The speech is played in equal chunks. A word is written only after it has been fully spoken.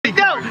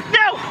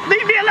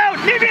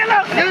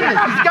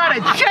got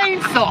a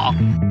chainsaw.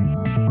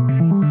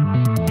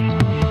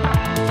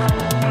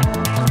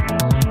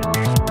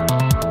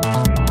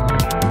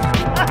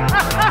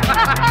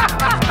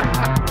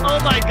 Oh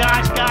my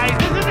gosh, guys,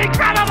 this is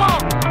incredible!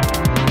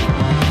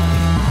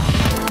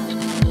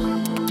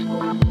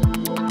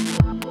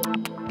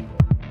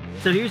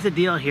 So here's the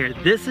deal here.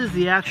 This is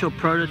the actual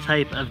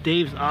prototype of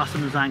Dave's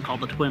awesome design called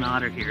the Twin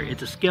Otter here.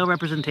 It's a scale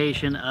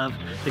representation of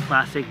the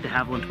classic de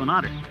Havilland Twin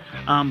Otter.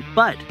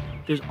 But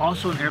there's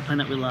also an airplane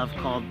that we love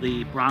called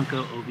the Bronco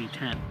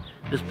OV-10.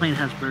 This plane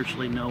has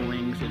virtually no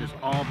wings. It is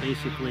all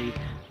basically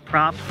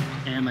prop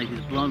and like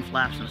these blown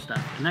flaps and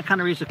stuff. And that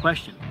kind of raises the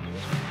question,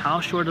 how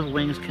short of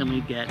wings can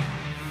we get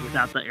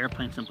without the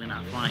airplane simply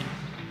not flying?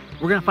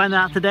 We're gonna find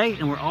that out today,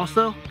 and we're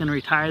also gonna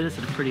retire this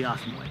in a pretty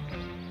awesome way.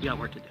 We got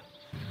work to do.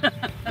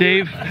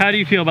 Dave, how do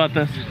you feel about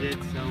this? You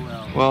did so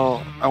well.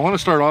 Well, I want to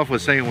start off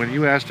with saying when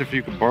you asked if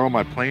you could borrow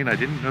my plane, I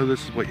didn't know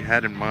this is what you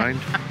had in mind.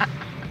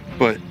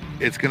 But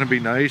it's going to be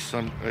nice.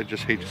 I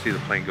just hate to see the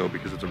plane go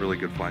because it's a really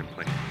good flying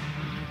plane.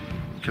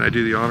 Can I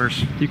do the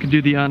honors? You can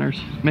do the honors.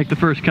 Make the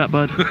first cut,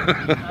 bud.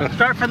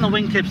 Start from the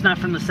wingtips, not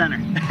from the center.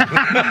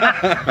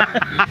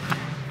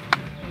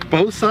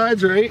 Both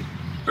sides, right?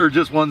 Or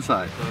just one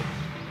side?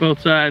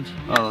 Both sides.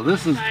 Oh,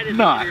 this is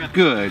not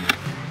good.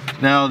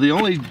 Now, the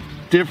only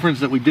difference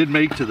that we did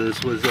make to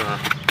this was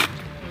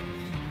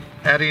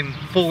adding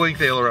full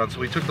length ailerons. So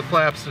we took the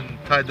flaps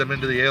and tied them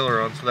into the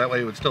aileron so that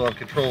way it would still have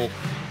control.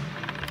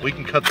 We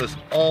can cut this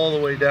all the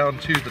way down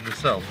to the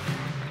nacelle.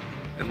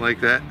 And like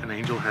that, an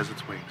Angel has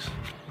its wings.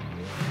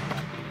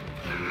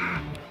 It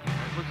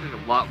looks like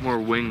a lot more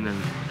wing than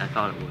I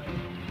thought it would.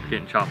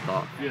 Getting chopped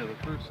off. Yeah, the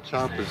first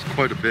chop is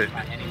quite a bit.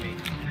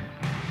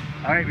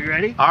 All right, we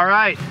ready? All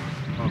right.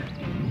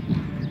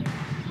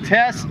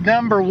 Test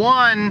number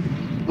one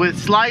with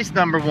slice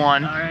number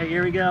one. All right,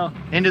 here we go.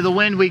 Into the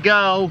wind we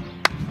go.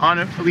 On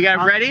it, we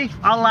got it ready?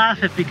 I'll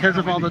laugh if because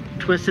of all the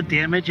twisted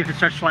damage, if it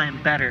starts flying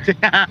better.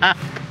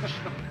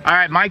 All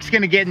right, Mike's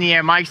gonna get in the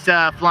air. Mike's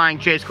flying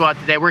Chase Squad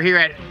today. We're here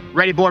at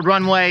Ready Board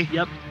Runway.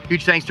 Yep.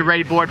 Huge thanks to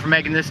Ready Board for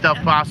making this stuff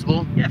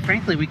possible. Yeah,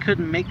 frankly, we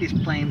couldn't make these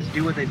planes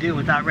do what they do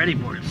without Ready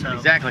Board. So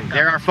exactly,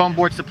 they're our foam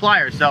board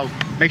suppliers. So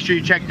make sure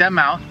you check them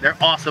out. They're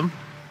awesome.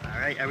 All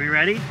right, are we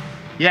ready?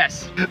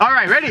 Yes. All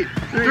right, ready?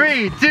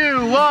 3,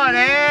 2, 1,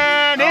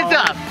 and it's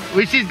up.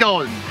 She's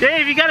golden.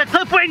 Dave, you got a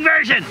clip wing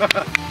version.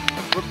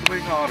 Flip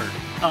wing honor.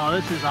 Oh,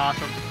 this is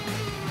awesome.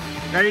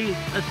 Ready?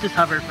 Let's just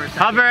hover for a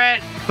second. Hover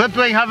it. Clip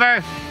wing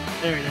hover.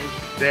 There it is.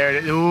 There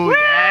it is. Ooh,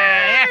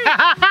 yeah.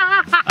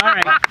 All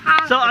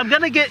right. So I'm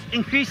gonna get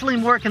increasingly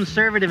more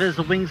conservative as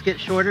the wings get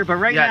shorter, but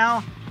right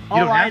now,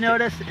 all I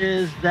notice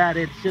is that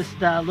it's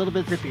just a little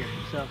bit zippier.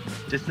 So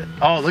just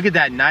oh, look at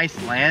that nice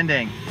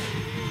landing.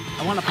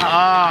 I want to pop.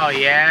 Oh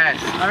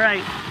yes. All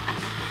right.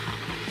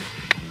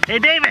 Hey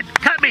David,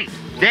 cut me.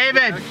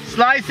 David,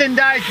 slice and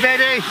dice,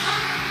 baby.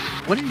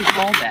 What do you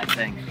call that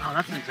thing? Oh,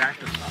 that's an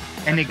X-Acto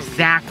saw. An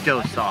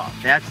X-Acto saw.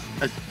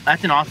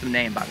 That's an awesome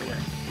name, by the way.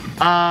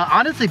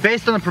 Honestly,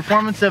 based on the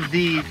performance of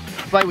the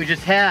flight we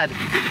just had,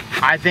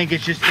 I think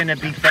it's just gonna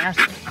be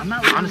faster. I'm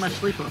not losing much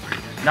sleep over it.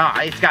 No,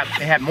 it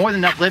had more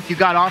than enough lift. You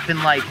got off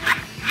in like,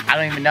 I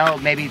don't even know,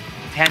 maybe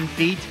 10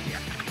 feet.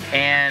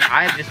 And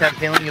I just have a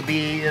feeling it'll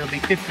be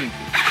 15 feet.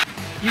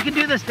 You can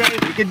do this,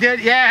 Dave. You can do it,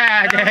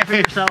 yeah, Dave. For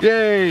yourself.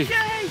 Yay!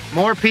 Yay!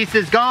 More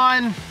pieces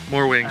gone.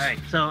 More wings. All right,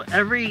 so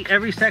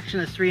every section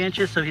is 3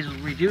 inches, so he's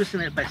reducing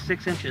it by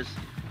 6 inches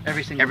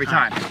every single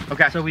time.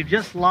 Okay. So we've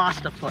just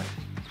lost a foot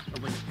of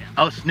wingspan.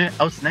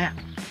 Oh snap.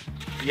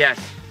 Yes.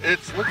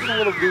 It's looking a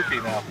little goofy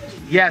now.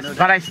 Yes, No doubt.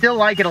 but I still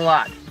like it a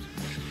lot.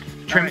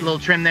 Trim, right. Little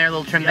trim there,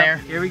 little trim there.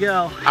 Here we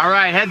go. All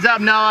right, heads up,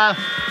 Noah.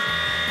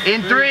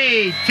 In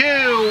 3, 2,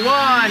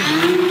 1,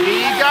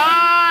 be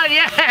gone!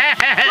 Yeah!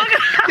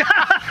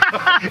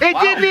 It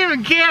didn't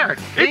even care.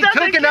 It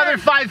took another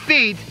 5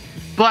 feet,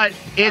 but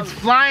it's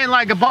flying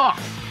like a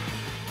boss.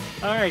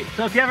 All right,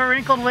 so if you have a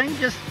wrinkled wing,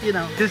 just,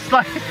 Just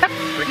like,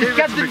 just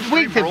got the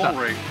wingtips up.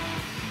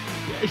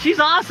 She's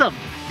awesome.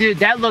 Dude,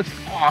 that looks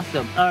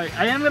awesome. All right,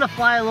 I am gonna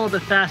fly a little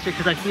bit faster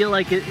because I feel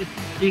like you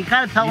can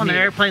kind of tell when an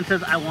airplane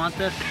says, I want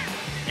this,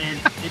 and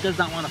it does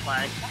not want to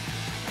fly.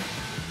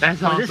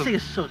 That's awesome. This thing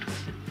is so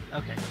twisted.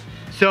 Okay.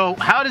 So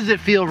how does it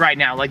feel right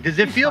now? Like, does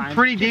it feel fine.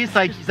 pretty decent?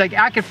 Like, it's like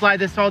I could fly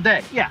this all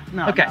day. Yeah,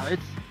 no, Okay. no,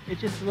 it's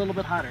just a little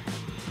bit hotter.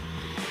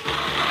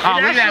 Oh,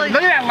 look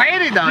at that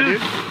landing though, dude.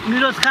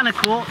 You know what's kind of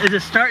cool is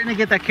it's starting to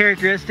get that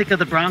characteristic of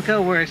the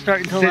Bronco where it's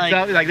starting to Sits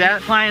up like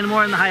that? flying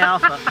more in the high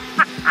alpha.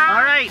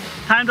 All right,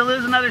 time to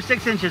lose another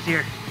 6 inches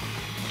here.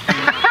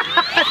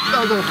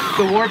 So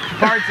the warped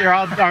parts are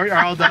all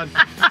done.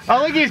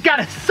 Oh, look, he's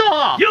got a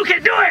saw. You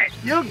can do it.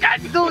 You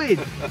can do it.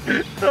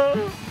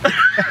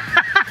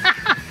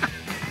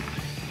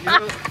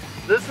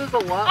 This is a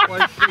lot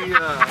like the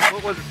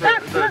what was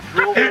it? The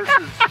drill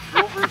versus.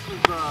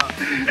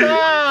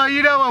 Oh,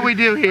 you know what we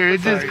do here.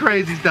 It's just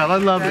crazy stuff. I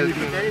love this.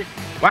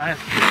 Wow.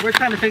 We're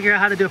trying to figure out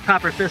how to do a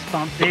proper fist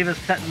pump. Dave is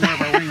cutting more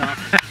of our wing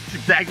off. That's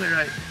exactly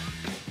right.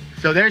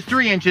 So there's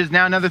 3 inches.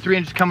 Now another 3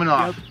 inches coming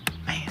off. Yep.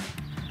 Man,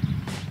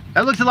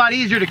 that looks a lot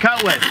easier to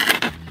cut with.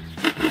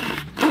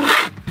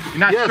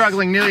 not Yes.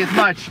 struggling nearly as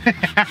much.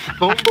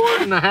 Foam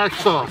board and a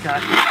hacksaw.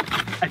 Gosh,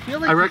 I feel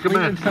like I you're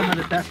recommend. leaving some of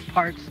the best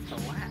parts to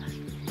last.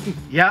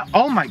 Yeah,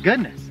 oh my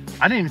goodness.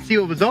 I didn't even see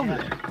what was over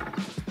there.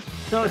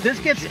 So if this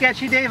gets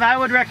sketchy, Dave, I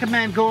would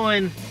recommend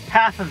going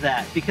half of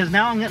that because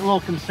now I'm getting a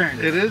little concerned.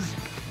 It is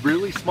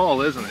really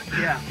small, isn't it?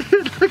 Yeah.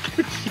 Look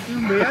at you,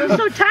 man. It's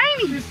so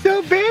tiny. You're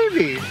so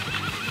baby.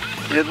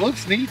 It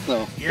looks neat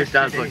though. This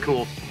does look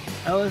cool.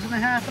 I wasn't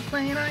half the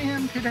plane I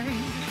am today.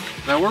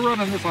 Now we're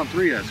running this on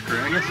 3S,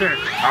 correct? Yes, sir.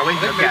 Are we?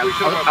 think Okay, maybe we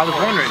should have I was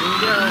four. wondering.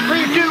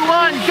 3, 2,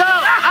 1, go!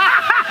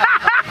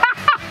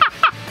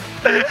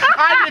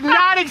 I did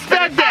not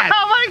expect that.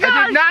 Oh my I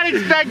God. did not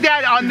expect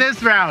that on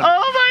this round.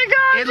 Oh my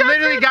God. It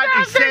literally got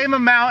the same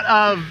amount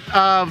of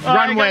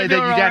runway that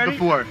you got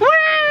before.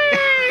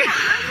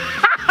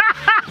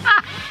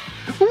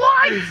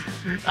 What?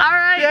 All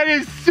right. That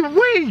is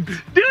sweet.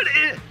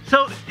 Dude,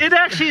 so it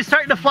actually is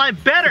starting to fly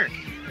better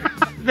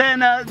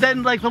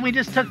than like when we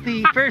just took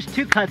the first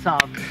 2 cuts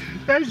off.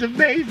 That's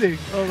amazing.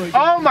 Oh my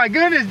God. Oh my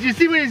goodness. Do you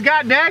see what he's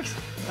got next?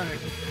 All right.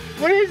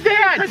 What is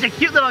that? Such a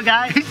cute little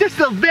guy. He's just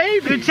a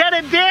baby.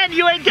 Lieutenant Dan,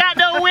 you ain't got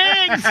no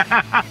wings.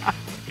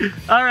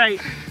 All right,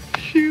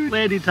 Shoot.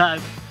 landing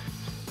time.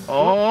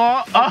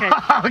 Oh,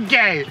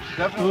 okay.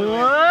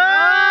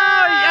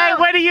 Oh, hey,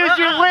 way to use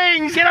your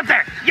wings. Get up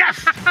there.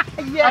 Yes.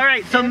 All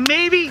right, so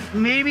maybe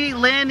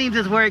landings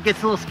is where it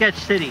gets a little sketch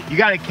city. You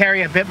got to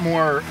carry a bit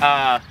more,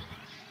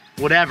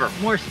 whatever,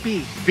 More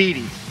speed.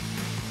 speedies.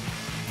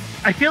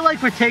 I feel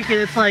like we're taking,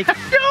 it's like,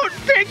 don't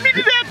take me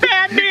to that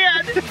bad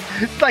man.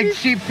 It's like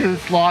sheep to the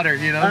slaughter,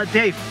 you know.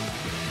 Dave,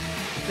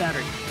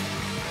 battery.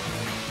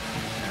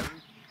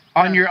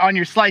 On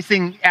your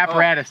slicing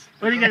apparatus.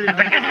 What are you gonna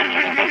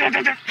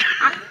do?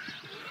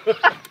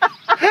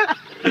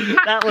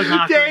 That was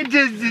awkward. Dave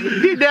just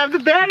didn't have the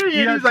battery.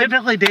 You know, He's like,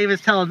 typically Dave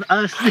is telling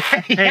us,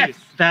 hey, Yes.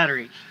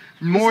 battery.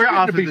 more This is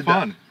off gonna of be the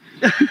fun.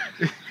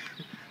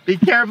 Be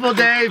careful,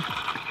 Dave.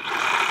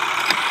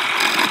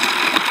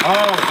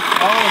 Oh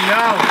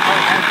no.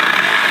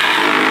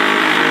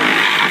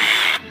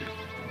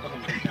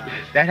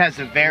 That has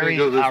a very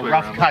Go this way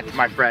rough around. cut,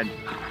 my friend.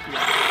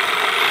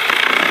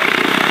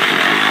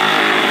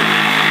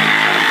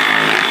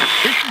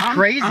 This is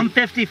crazy. I'm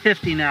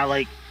 50-50 now.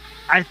 Like,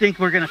 I think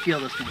we're gonna feel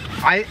this one.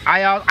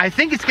 I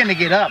think it's gonna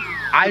get up.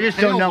 I just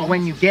don't know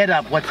when you get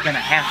up what's gonna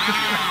happen.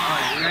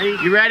 All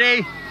right, you ready?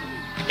 You ready?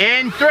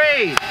 In 3,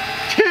 2, 1.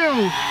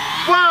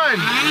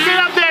 Get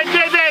up there,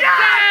 baby!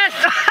 Yes!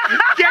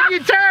 Get your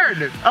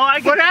turn! Oh, I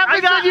What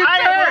happens when you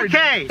turn?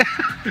 Okay.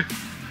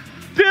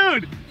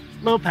 Dude!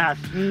 Low pass.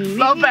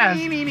 Low pass.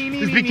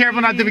 Just be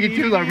careful not to get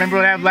too low. Remember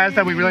what happened last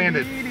time we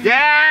landed?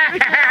 Yeah!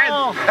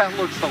 Oh, That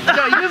looks so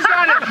So you've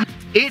got it.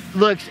 It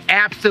looks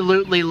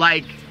absolutely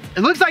like, it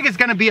looks like it's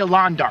gonna be a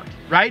lawn dart,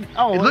 right?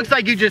 Oh, it looks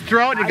like you just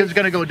throw it and it's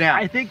gonna go down.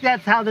 I think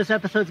that's how this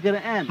episode's gonna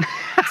end.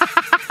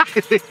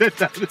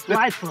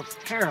 Slide flip's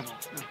terrible.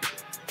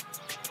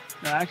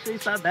 No, actually,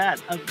 it's not bad.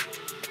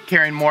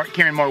 Carrying more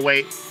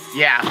weight.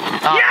 Yeah.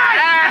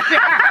 Yes!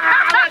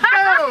 Let's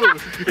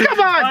go! Come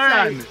on, All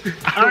right. son.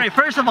 All right,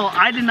 first of all,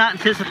 I did not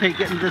anticipate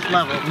getting to this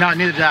level. No,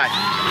 neither did I.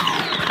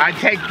 I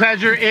take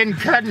pleasure in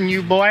cutting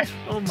you, boy.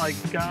 Oh my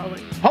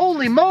golly.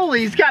 Holy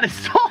moly, he's got a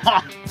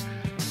saw.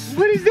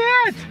 What is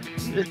that?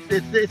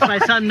 It's my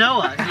son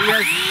Noah. He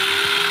has,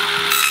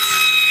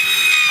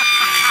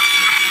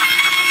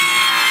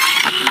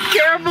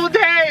 Careful,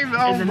 Dave.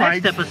 Oh in the my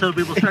next episode,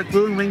 we will start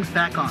gluing wings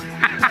back on. No.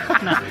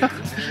 Oh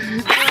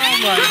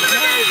my God.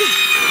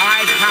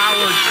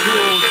 High-powered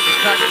tools to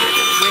cut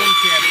wing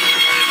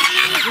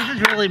tips. This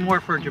is really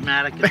more for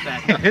dramatic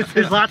effect.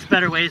 There's lots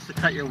better ways to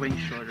cut your wings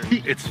shorter.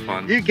 It's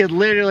fun. You could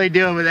literally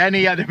do it with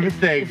any other Is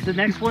thing. the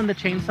next one the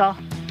chainsaw?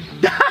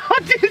 Dude,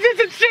 it's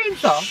a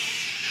chainsaw.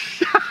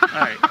 All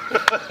right,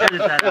 edit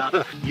that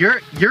out.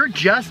 You're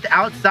just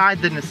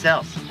outside the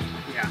nacelles.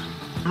 Yeah.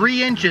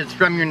 3 inches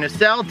from your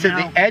nacelle to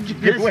Now, the edge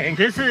of your wing.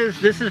 This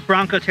is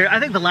Bronco territory. I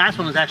think the last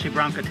one was actually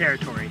Bronco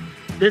territory.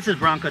 This is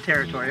Bronco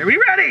territory. Are we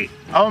ready?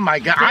 Oh my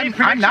God, Dave,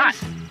 I'm not.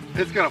 predictions?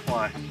 It's gonna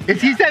fly.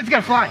 He said it's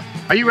gonna fly.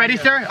 Are you ready,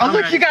 sir? Oh, I'm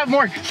look, ready. you got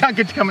more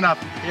chunkage coming up.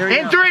 Here we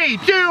In go. 3,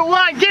 2,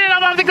 1, get it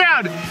up off the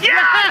ground.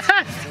 Yes!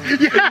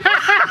 Yes!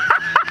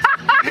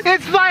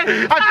 It's flying.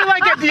 I feel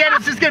like at the end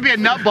it's just gonna be a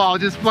nut ball,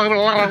 just floating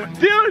along.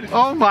 Dude,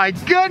 Oh my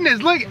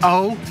goodness, look.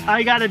 Oh,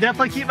 I gotta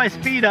definitely keep my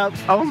speed up.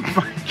 oh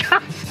my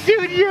gosh,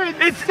 dude, you're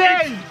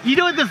insane. You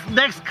know what, this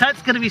next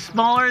cut's gonna be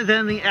smaller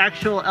than the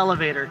actual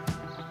elevator.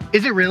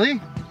 Is it really?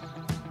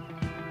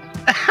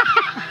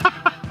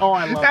 Oh,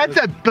 I love That's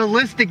this. a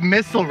ballistic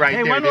missile right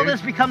Hey, there, when will dude.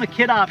 this become a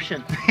kid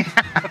option?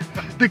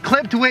 The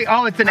clipped wing.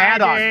 Oh, it's an Hi,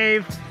 add-on.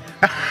 Dave.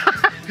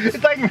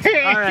 It's like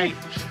me. All right,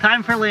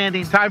 time for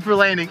landing. Time for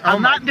landing. Oh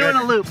I'm my not doing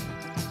a goodness.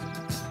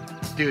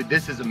 loop. Dude,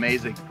 this is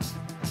amazing.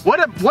 What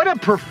a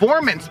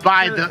performance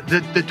by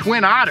the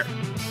Twin Otter.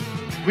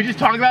 We just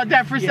talk about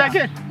that for a Yeah.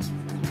 second?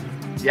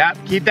 Yep,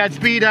 keep that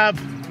speed up.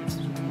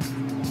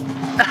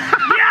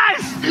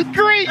 Yes!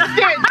 Greased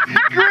it!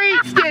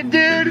 Greased it,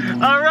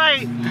 dude! All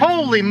right.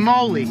 Holy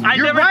moly. I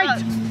You're never right.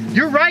 thought-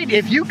 You're right.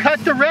 If you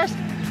cut the rest,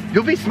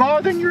 you'll be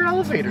smaller than your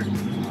elevator.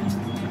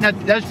 Now,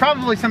 there's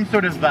probably some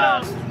sort of,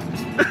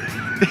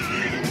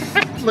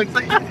 looks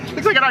like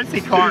an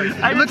RC car.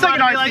 It looks like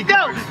an RC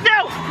car.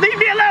 No, leave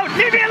me alone,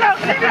 leave me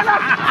alone, leave me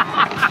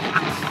alone.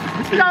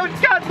 Don't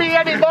cut me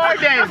anymore,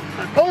 Dave.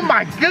 Oh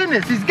my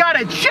goodness, he's got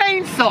a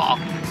chainsaw.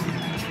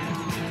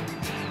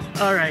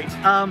 All right,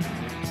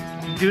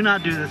 do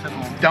not do this at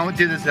home. Don't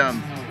do this,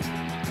 I'm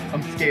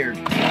scared.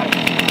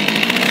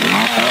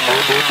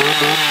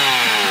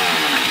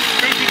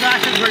 Safety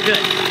glasses were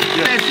good.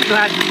 Safety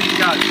glasses, you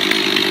got it.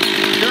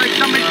 I feel like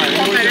somebody should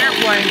pull that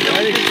airplane.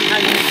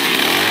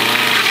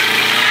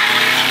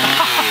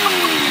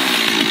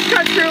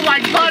 Cut through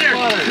like butter.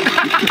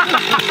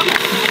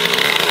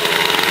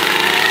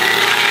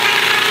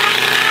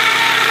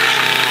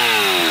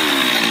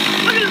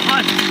 Look at this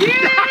one.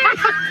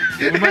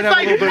 We might have a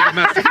little bit of a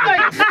mess.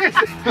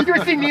 You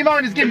ever see Nemo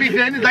and his gimpy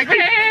fin? It's like,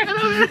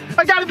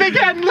 I got a big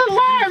head and little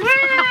arms.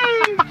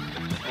 Oh my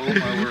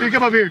word. Here,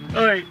 come up here.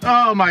 All right.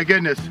 Oh my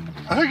goodness.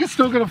 I think it's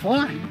still gonna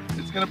fly.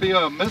 It's gonna be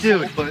a missile,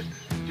 Dude, but do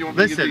you want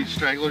me to get listen. these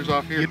stragglers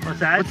off here? What's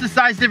that? What's the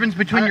size difference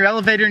between your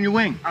elevator and your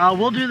wing?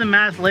 We'll do the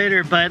math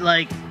later, but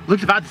like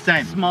Looks about the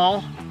same.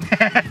 small.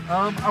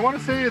 I want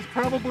to say it's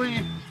probably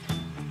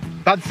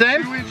About the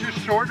same? 2 inches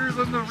shorter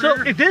than the rear.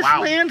 So if this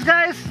Wow. lands,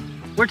 guys,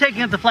 we're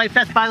taking it to Flite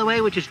Fest, by the way,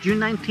 which is June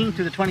 19th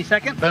through the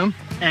 22nd. Boom.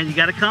 And you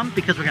gotta come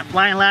because we're gonna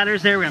flying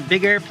ladders there, we're gonna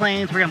big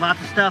airplanes, we're gonna lots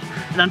of stuff.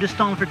 And I'm just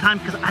stalling for time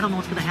because I don't know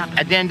what's gonna happen.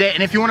 At the end of the day,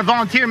 and if you want to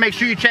volunteer, make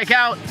sure you check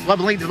out. We'll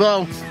have a link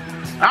below.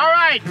 All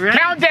right, Ready?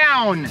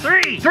 countdown.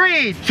 3,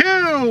 3,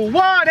 2,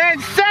 1,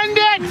 and send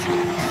it!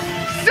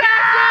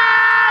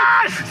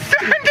 Send it!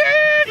 Send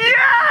it!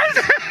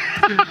 Yes!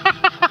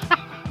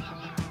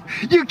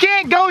 You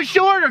can't go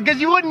shorter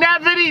because you wouldn't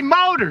have any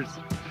motors.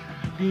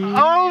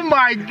 Oh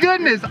my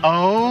goodness.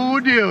 Oh,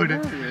 dude.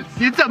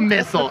 It's a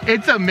missile.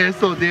 It's a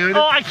missile, dude.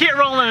 Oh, I can't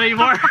roll it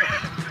anymore.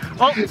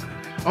 Oh,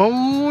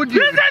 Oh,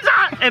 dude. this is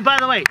hot. And by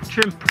the way,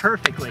 trimmed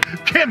perfectly.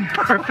 Kim,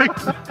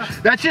 perfect.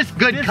 That's just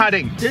good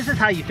cutting. This is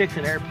how you fix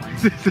an airplane.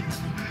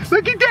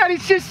 Look at that,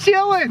 he's just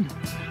chilling.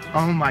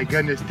 Oh my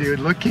goodness, dude,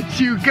 look at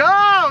you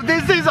go.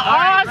 This is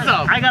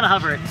awesome. I gotta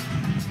hover it.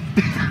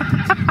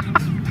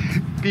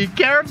 Be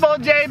careful,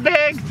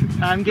 J-Biggs.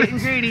 I'm getting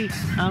greedy.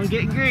 I'm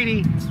getting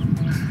greedy.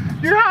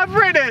 You're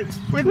hovering it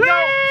with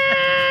no.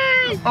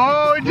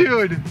 Oh,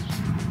 dude.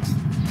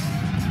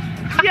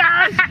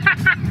 Yes!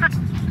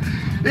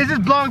 This is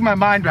blowing my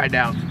mind right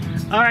now.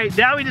 All right,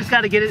 now we just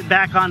gotta get it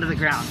back onto the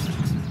ground.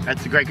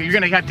 That's great. You're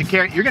gonna have to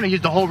carry. You're gonna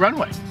use the whole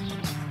runway.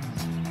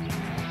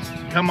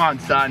 Come on,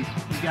 son.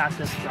 You got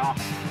this, bro. All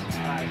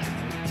right.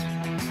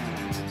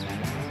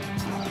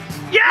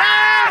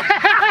 Yeah!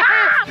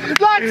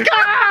 Let's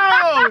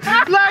go!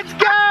 Let's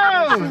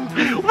go!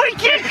 We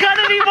can't cut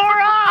any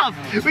more off!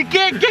 We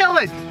can't kill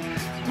it.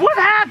 What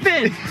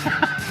happened?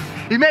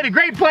 He made a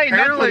great plane.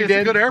 That's what Apparently he it's a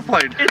did. good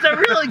airplane. It's a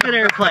really good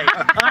airplane.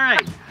 All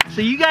right, so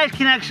you guys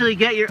can actually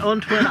get your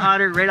own Twin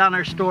Otter right on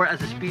our store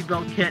as a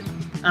speedboat kit.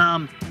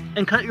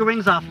 And cut your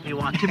wings off if you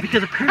want to,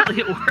 because apparently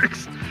it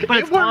works. But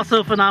it's also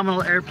a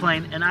phenomenal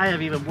airplane, and I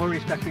have even more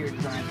respect for your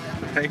design.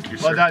 Thank you,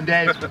 sir. Well done,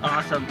 Dave.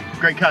 Awesome.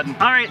 Great cutting.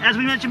 All right, as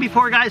we mentioned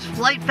before, guys,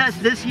 Flite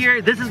Fest this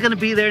year, this is going to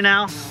be there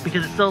now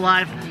because it's still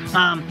live.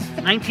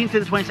 19th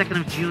to the 22nd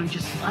of June,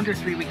 just under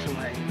 3 weeks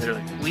away.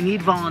 Literally. We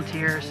need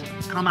volunteers.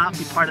 Come out,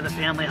 be part of the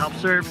family, help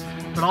serve,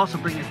 but also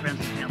bring your friends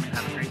and family and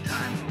have a great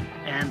time.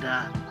 And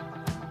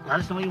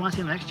let us know what you want to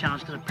see in the next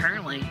challenge, because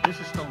apparently this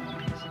is still in one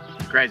piece.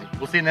 Crazy.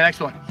 We'll see you in the next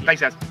one.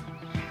 Thanks, guys.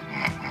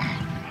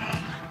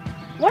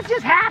 What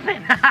just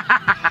happened?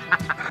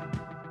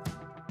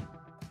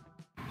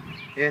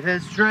 It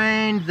has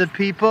trained the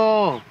people.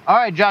 All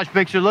right, Josh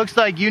Bixer, looks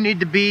like you need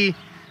to be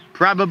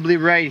probably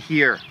right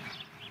here.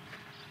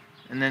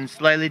 And then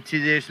slightly to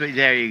this way.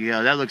 There you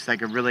go. That looks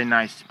like a really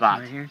nice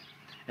spot. Right here?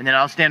 And then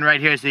I'll stand right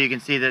here so you can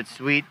see that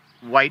sweet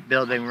white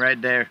building right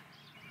there.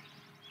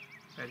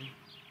 Ready?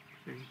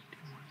 3, 2,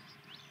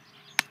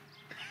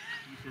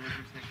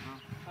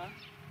 1.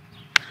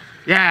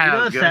 Yeah, You know that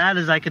was what's good. sad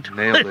is I could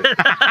Nailed it.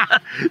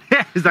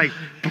 Yeah, it's like,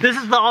 This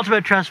is the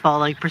ultimate trust fall,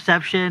 like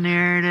perception,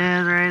 here it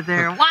is right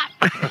there. What?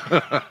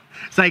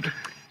 it's like,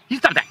 you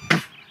stopped